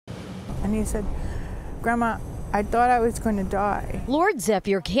And he said, "Grandma, I thought I was going to die." Lord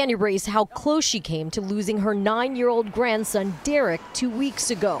Zephyr can't erase how close she came to losing her 9-year-old grandson, Derek, 2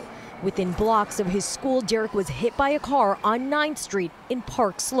 weeks ago. Within blocks of his school, Derek was hit by a car on 9th Street in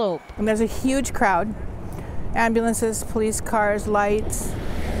Park Slope. And there's a huge crowd, ambulances, police cars, lights.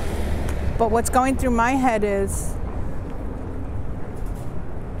 But what's going through my head is,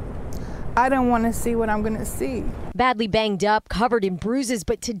 I don't want to see what I'm going to see. Badly banged up, covered in bruises,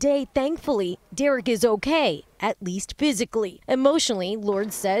 but today, thankfully, Derek is okay, at least physically. Emotionally,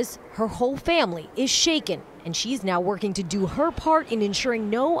 Lord says her whole family is shaken, and she's now working to do her part in ensuring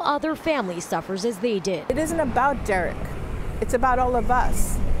no other family suffers as they did. It isn't about Derek. It's about all of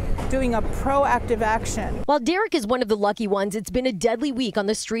us doing a proactive action. While Derek is one of the lucky ones, it's been a deadly week on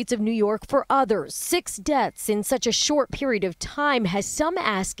the streets of New York for others. 6 deaths in such a short period of time has some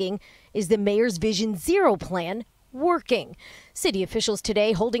asking, is the mayor's Vision Zero plan working? City officials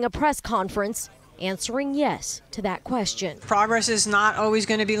today holding a press conference answering yes to that question. Progress is not always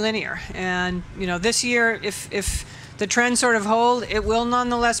going to be linear. And, this year, if the trend sort of hold, it will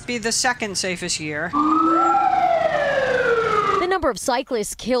nonetheless be the second safest year. The number of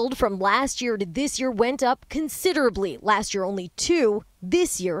cyclists killed from last year to this year went up considerably. Last year, only 2.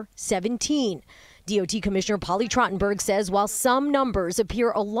 This year, 17. DOT Commissioner Polly Trottenberg says while some numbers appear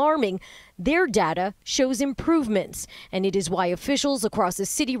alarming, their data shows improvements, and it is why officials across the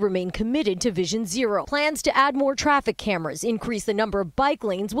city remain committed to Vision Zero. Plans to add more traffic cameras, increase the number of bike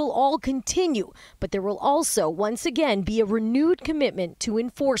lanes will all continue, but there will also once again be a renewed commitment to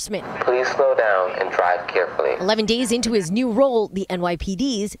enforcement. Please slow down and drive carefully. 11 days into his new role, the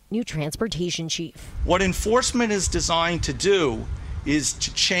NYPD's new transportation chief. What enforcement is designed to do is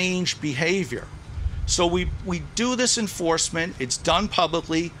to change behavior. So we do this enforcement, it's done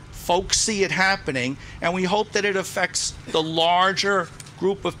publicly, folks see it happening, and we hope that it affects the larger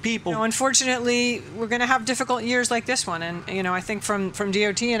group of people. Unfortunately, we're going to have difficult years like this one. And, I think from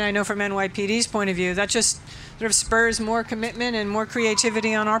DOT and I know from NYPD's point of view, that just sort of spurs more commitment and more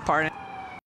creativity on our part.